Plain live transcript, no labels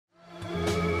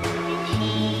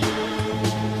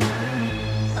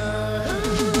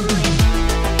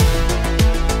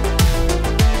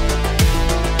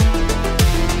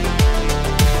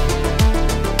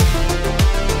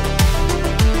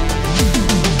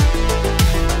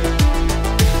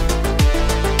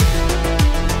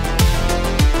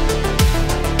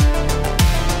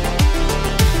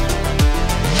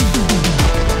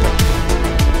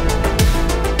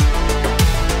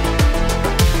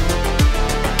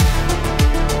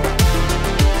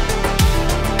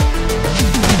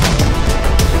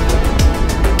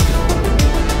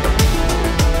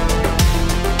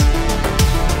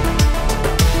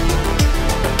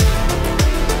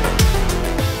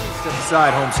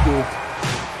maritime school.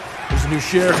 There's a new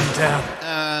sheriff in town.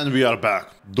 And we are back.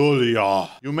 Duilio.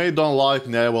 You may don't like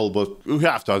naval, but you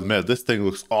have to admit, this thing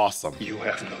looks awesome. You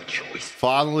have no choice.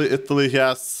 Finally, Italy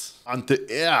has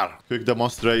anti-air. Quick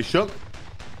demonstration.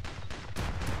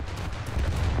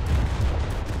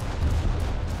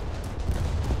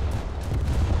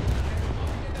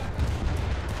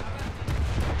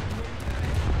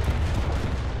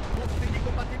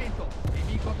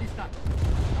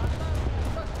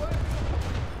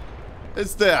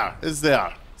 It's there, it's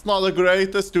there. It's not the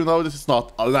greatest, you know, this is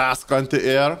not Alaska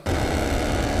anti-air.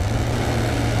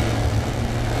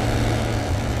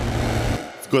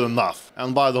 It's good enough.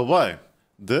 And by the way,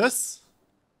 this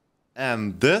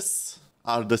and this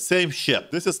are the same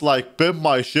ship. This is like Pimp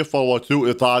My Ship World War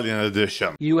II Italian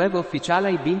edition. You have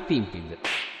officially been pimped.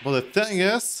 But the thing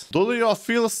is, Duilio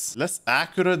feels less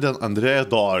accurate than Andrea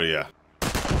Doria.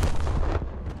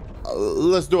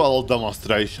 Let's do a little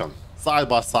demonstration. Side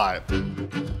by side.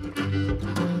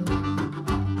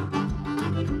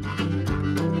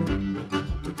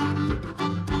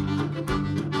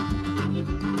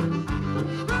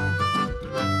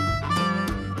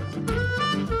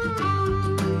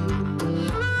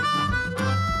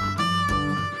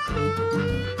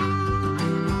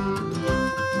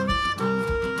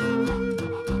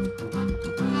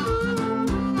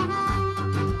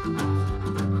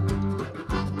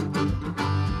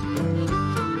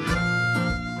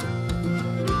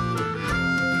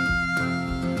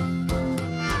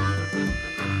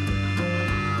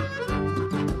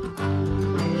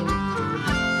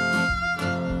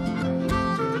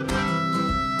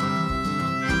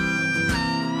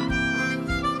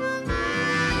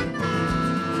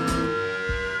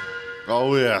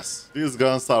 Oh yes, these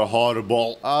guns are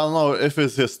horrible. I don't know if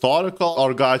it's historical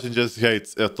or Gaijin just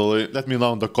hates Italy. Let me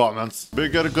know in the comments.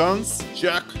 Bigger guns?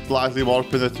 Check. Slightly more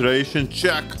penetration?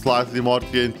 Check. Slightly more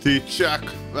TNT? Check.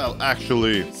 Well,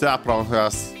 actually, Sapron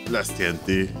has less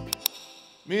TNT.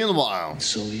 Meanwhile,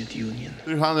 Soviet Union.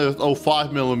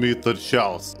 305mm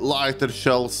shells, lighter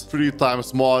shells, 3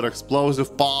 times more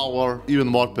explosive power, even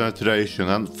more penetration,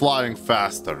 and flying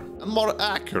faster. And more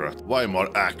accurate, way more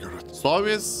accurate.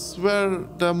 Soviets were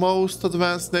the most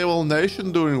advanced naval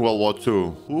nation during World War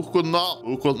II. Who could know?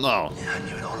 Who could know? Yeah, I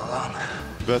knew it all along.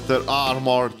 Better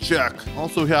armor, check.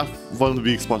 Also we have one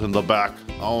weak spot in the back.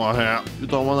 Oh yeah, you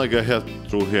don't wanna get hit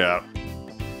through here.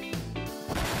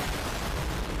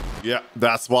 Yeah,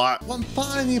 that's why. One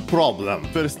tiny problem.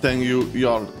 First thing,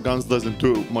 your guns doesn't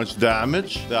do much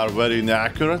damage. They are very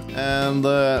inaccurate. And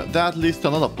that leads to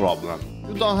another problem.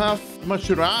 You don't have much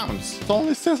rounds. It's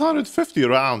only 650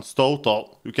 rounds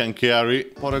total you can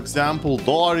carry. For example,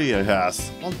 Doria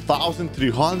has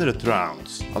 1,300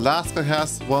 rounds. Alaska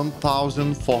has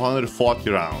 1,440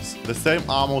 rounds. The same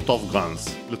amount of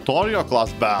guns.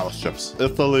 Doria-class battleships.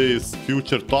 Italy's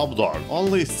future top dog.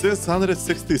 Only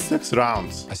 666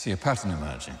 rounds. I see a pattern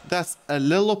emerging. That's a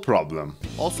little problem.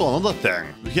 Also another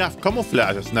thing. We have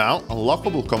camouflages now.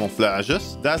 Unlockable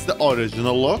camouflages. That's the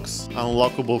original looks.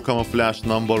 Unlockable camouflage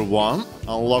number 1.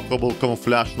 Unlockable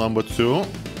camouflage number 2.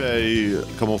 Pay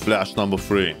camouflage number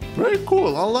 3. Very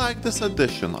cool. I like this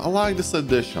addition. I like this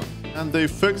addition. And they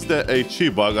fixed the HE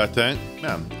bug, I think.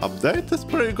 Man, update is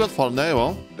pretty good for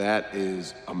naval. That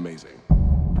is amazing.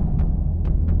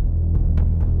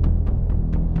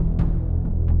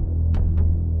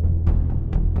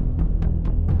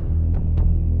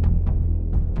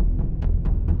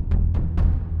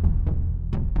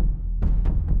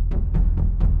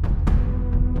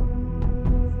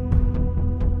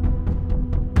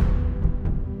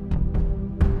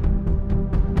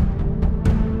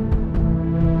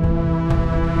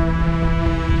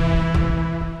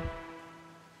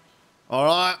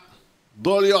 Alright,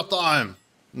 Duilio time.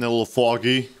 A little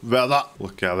foggy weather.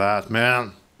 Look at that,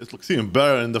 man. It looks even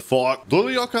better in the fog.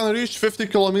 Duilio can reach 50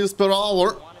 kilometers per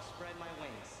hour.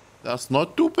 That's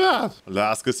not too bad.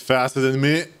 Alaska's faster than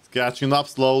me. It's catching up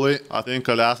slowly. I think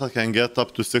Alaska can get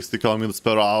up to 60 kilometers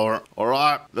per hour.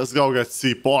 Alright, let's go get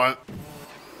C point.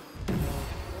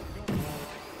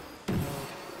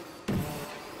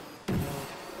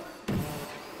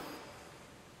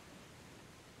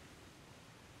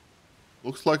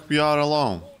 Looks like we are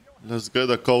alone. Let's get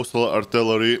the coastal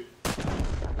artillery.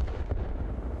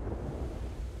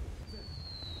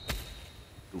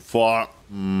 Too far.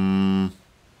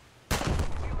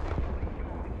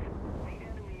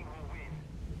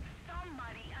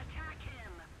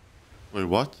 Wait,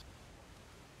 what?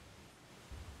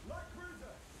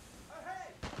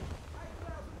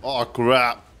 Oh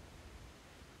crap.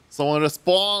 Someone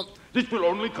respond. This will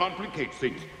only complicate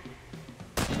things.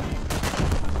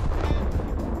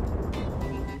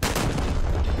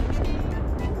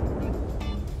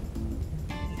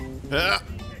 Yeah.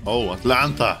 Oh,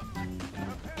 Atlanta.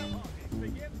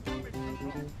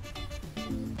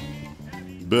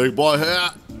 Big boy here.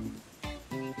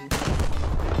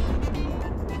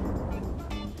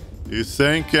 He's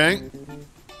sinking.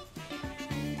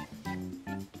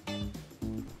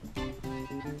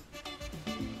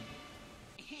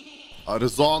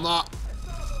 Arizona.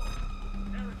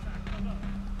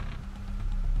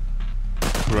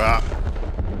 Crap.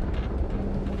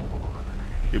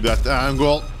 Keep that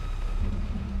angle.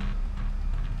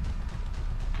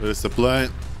 There's a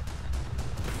plane.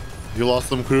 He lost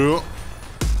some crew.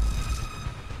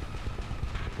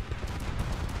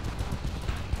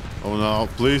 Oh no,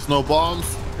 please no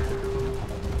bombs.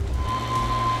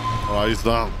 Alright, he's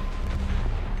down.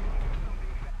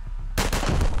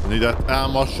 I need that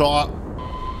ammo shot.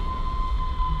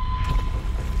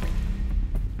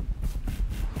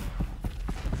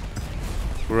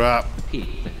 Crap.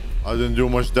 I didn't do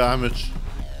much damage.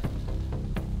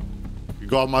 He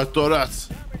got my turrets.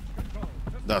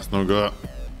 That's no good.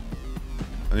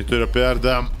 I need to repair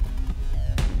them.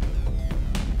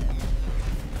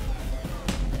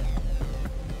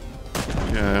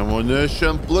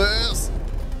 Ammunition, please.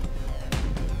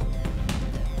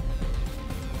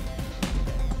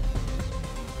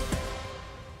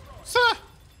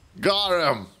 Got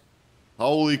him.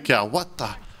 Holy cow, what the?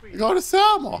 I got his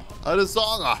ammo.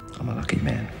 Arizona. I'm a lucky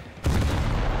man.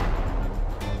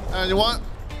 And you want?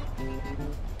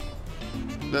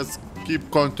 Let's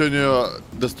continue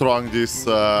destroying these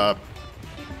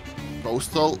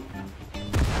coastal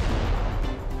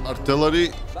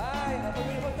artillery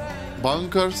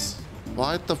bunkers.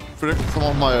 Why the frick some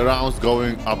of my rounds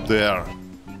going up there?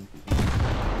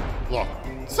 Look,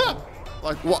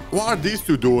 like what are these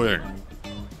two doing?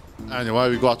 Anyway,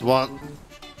 we got one,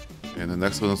 and the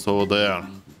next one is over there.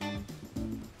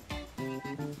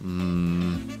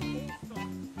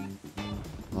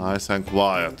 Nice and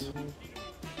quiet.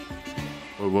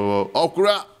 Whoa, whoa, whoa. Oh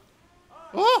crap!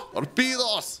 Oh,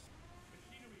 torpedoes!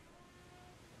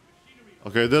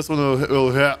 Okay, this one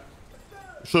will hit.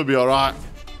 Should be alright.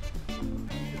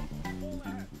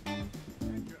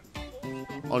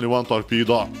 Only one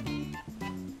torpedo.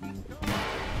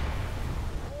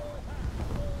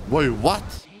 Wait,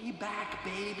 what? Stay back,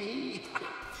 baby.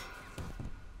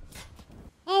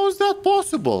 How is that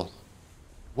possible?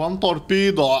 One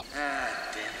torpedo.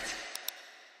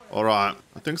 Alright,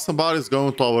 I think somebody's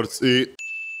going towards E.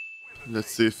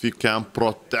 Let's see if we can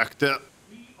protect it.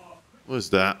 What is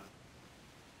that?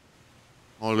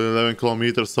 Only 11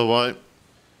 kilometers away.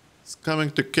 It's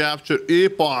coming to capture E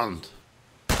pond.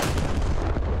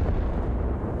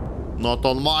 Not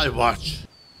on my watch.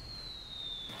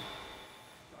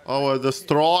 Oh, a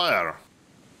destroyer.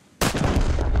 God,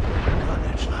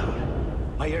 that's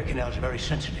loud. My ear canals are very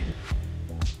sensitive.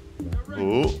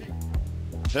 Ooh.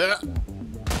 Yeah.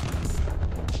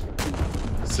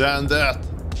 Send that.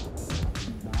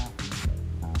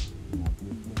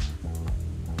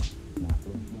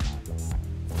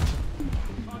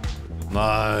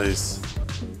 Nice.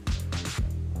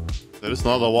 There is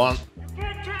another one.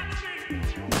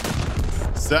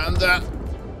 Send that.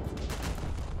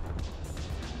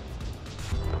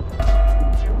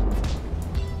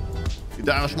 He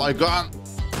damaged my gun.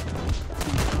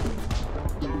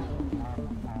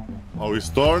 Oh, he's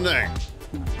turning.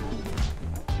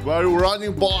 Where are you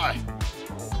running, boy?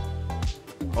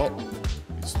 Oh,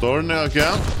 he's turning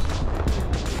again.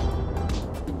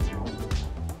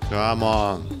 Come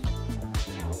on.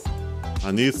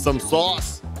 I need some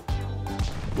sauce.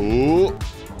 Ooh.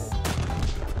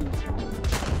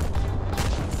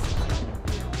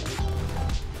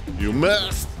 You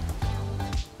missed.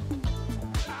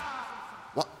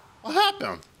 What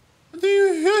happened? Did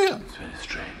you hear him? It's very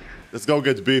strange. Let's go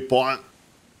get B point.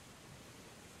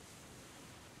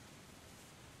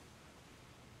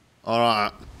 All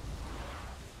right.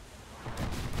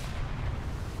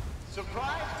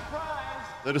 Surprise, surprise.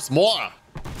 There is more.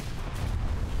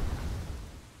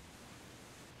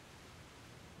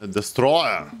 A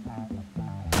destroyer.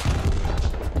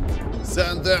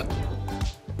 Send it.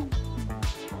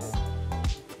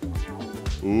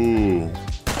 Ooh.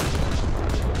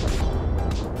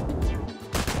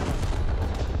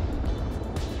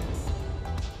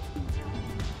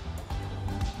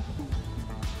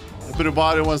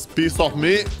 Everybody wants a piece of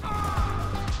me.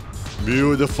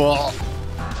 Beautiful.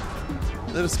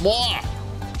 There's more.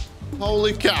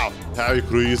 Holy cow. Heavy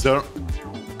cruiser.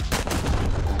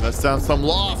 Let's send some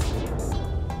love.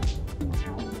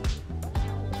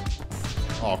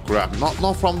 Oh crap,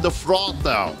 not from the front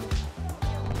now.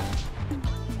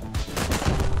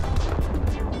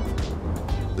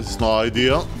 This is not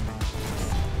ideal.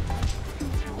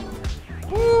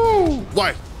 Woo!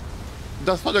 Wait,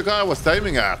 that's what the guy was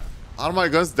aiming at. Are my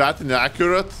guns that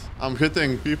inaccurate? I'm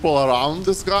hitting people around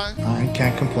this guy? I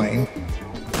can't complain.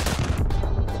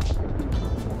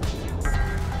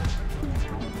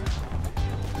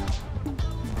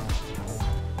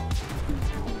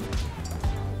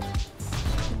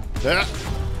 Yeah.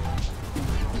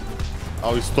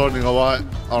 Oh, he's turning away.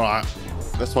 Alright.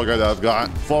 Let's forget that guy.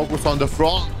 Focus on the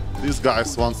front. These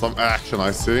guys want some action,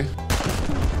 I see.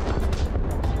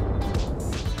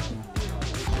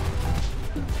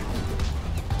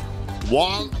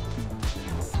 One.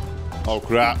 Oh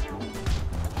crap.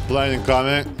 Plane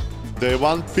incoming. They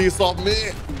want piece of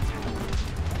me.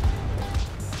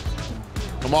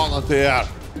 Come on, anti-air.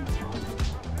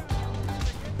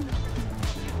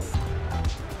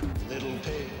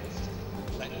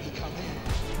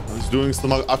 He's doing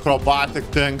some acrobatic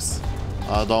things.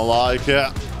 I don't like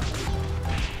it.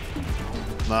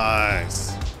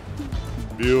 Nice.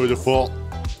 Beautiful.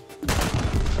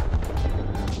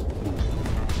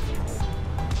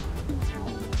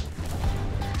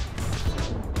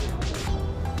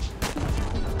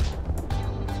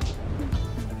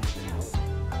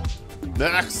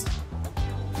 Next.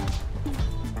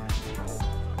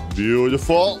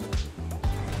 Beautiful.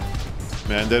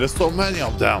 Man, there is so many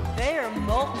of them. They are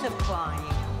multiplying.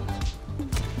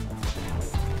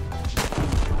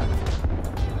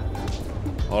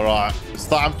 All right, it's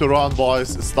time to run,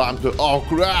 boys. It's time to... Oh,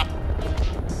 crap.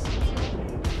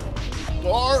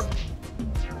 Door.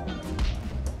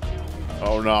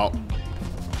 Oh, no.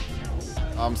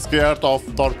 I'm scared of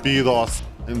torpedoes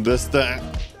in this thing.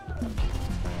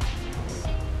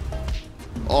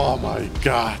 Oh, my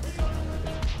God.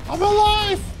 I'm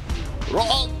alive.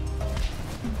 Run.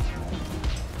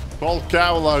 Whole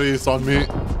cavalry is on me.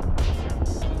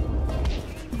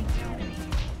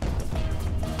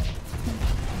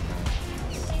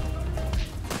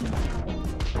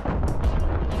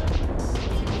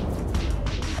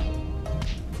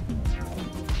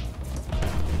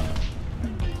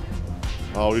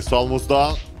 Oh, he's almost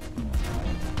done.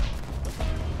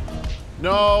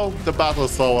 No, the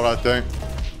battle's over, I think.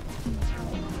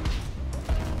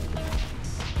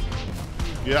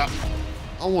 Yeah,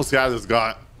 almost had this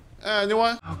guy.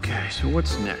 Anyway. Okay, so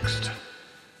what's next?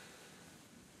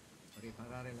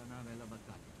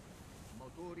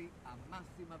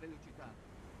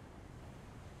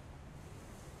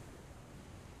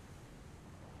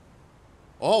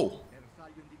 Oh,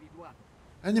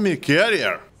 enemy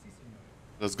carrier.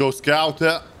 Let's go scout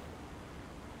it.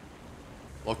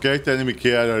 Locate enemy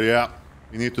carrier, yeah.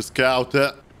 We need to scout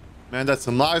it. Man, that's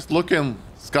a nice looking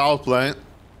scout plane.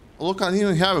 Look, I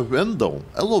even have a window.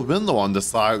 A little window on the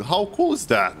side. How cool is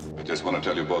that? I just want to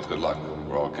tell you both good luck.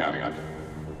 We're all counting on you.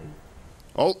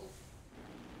 Oh.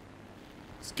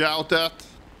 Scout that.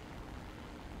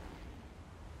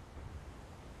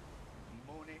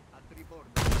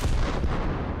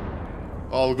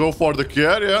 I'll go for the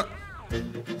carrier.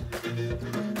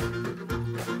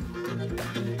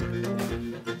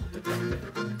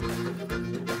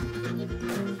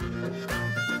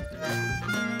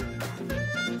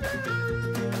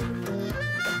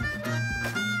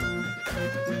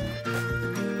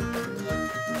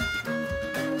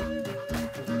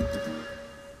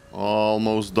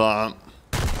 Almost done.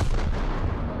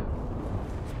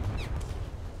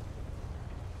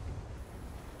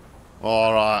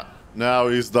 All right, now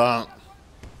he's done.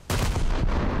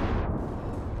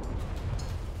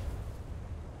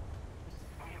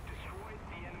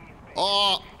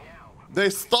 Oh, they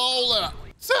stole it.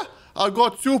 I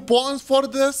got 2 points for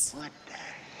this. What the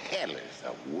hell is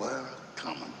the world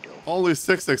coming to? Only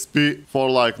 6 XP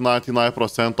for like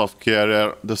 99% of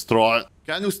carrier destroyed.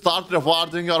 Can you start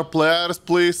rewarding your players,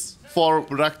 please, for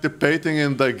rectipating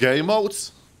in the game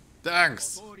modes?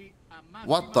 Thanks.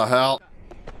 What the hell?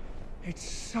 It's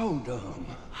so dumb.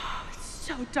 It's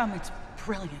so dumb, it's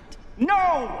brilliant.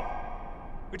 No!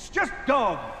 It's just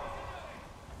dumb.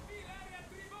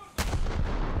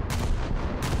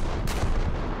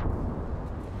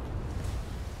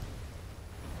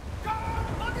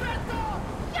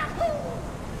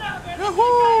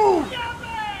 Yahoo!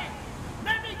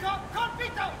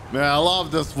 Man, I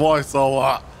love this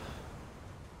voiceover.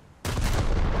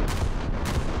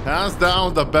 Hands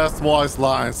down, the best voice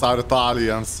lines are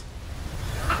Italians.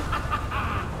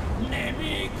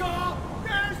 Nemico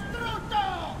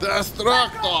distrutto!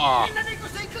 Destructo! Il nemico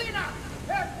si inclina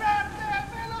e perde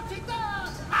velocità!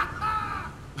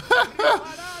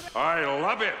 I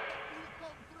love it.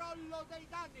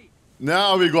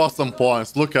 Now we got some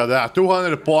points. Look at that.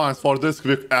 200 points for this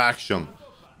quick action.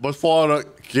 But for a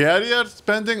carrier,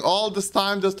 spending all this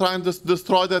time just trying to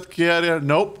destroy that carrier,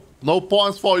 nope. No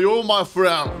points for you, my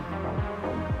friend.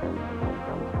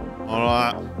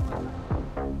 Alright.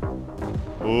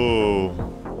 Ooh.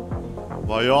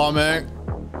 Wyoming.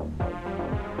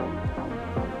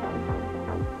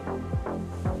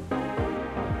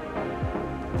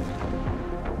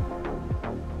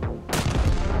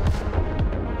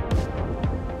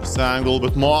 This angle a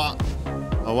bit more.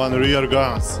 I want rear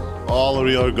guns. All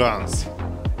rear guns.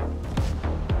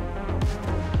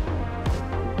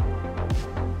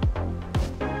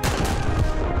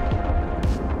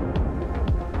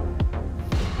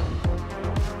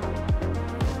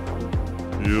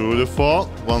 Beautiful.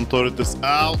 One turret is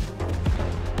out.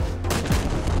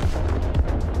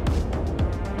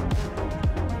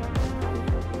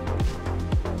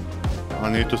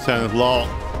 I need to send it low.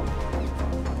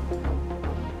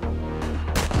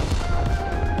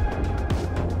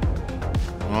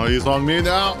 Oh, he's on me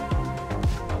now.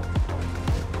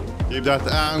 Keep that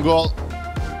angle.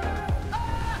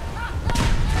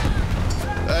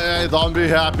 Hey, don't be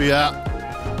happy yet.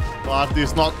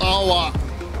 Party's not over.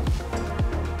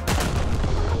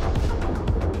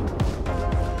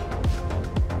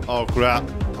 Oh crap,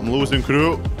 I'm losing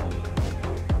crew.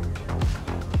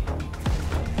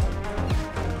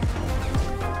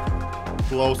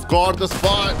 Close quarters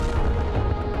fight.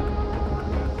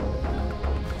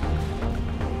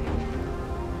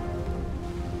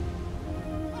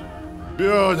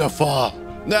 Beautiful.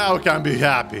 Now we can be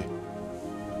happy.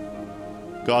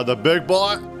 Got the big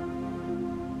boy.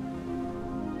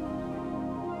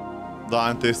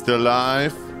 Dante still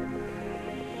alive.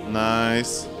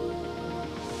 Nice.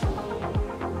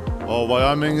 Oh,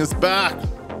 Wyoming is back.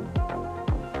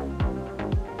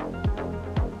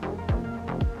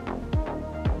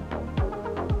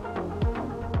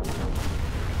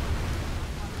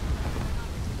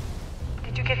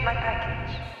 Did you get my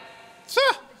package?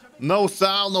 No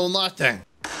sound, no nothing.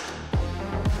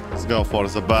 Let's go for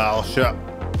the battleship.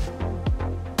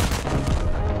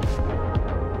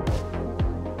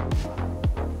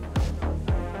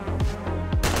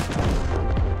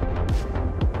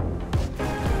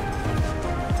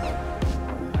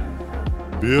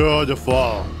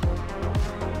 Beautiful.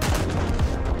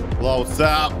 Close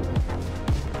up.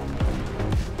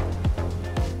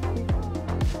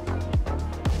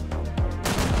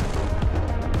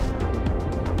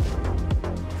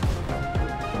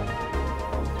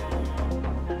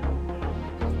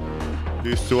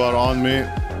 These two are on me.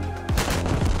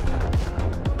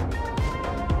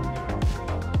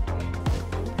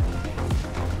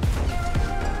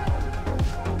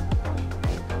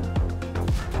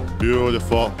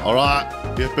 Beautiful. All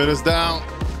right, keep it is down.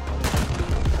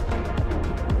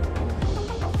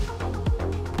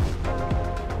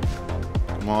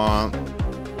 Come on.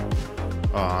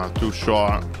 Too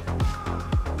short.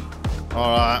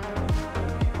 All right.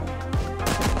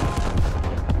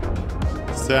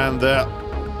 Send it.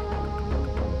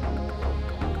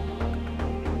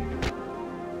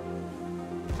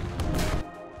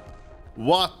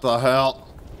 What the hell?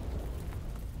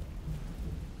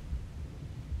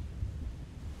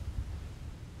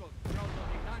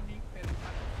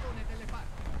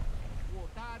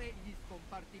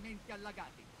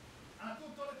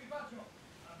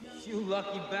 You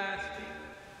lucky bastard.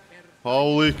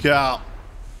 Holy cow.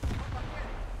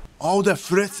 Oh, the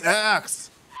Fritz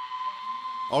X.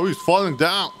 Oh, he's falling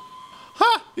down.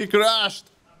 Ha! He crashed.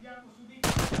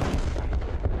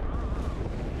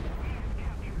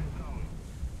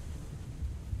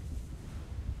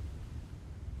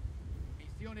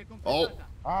 Oh,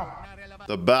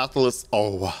 the battle is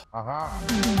over.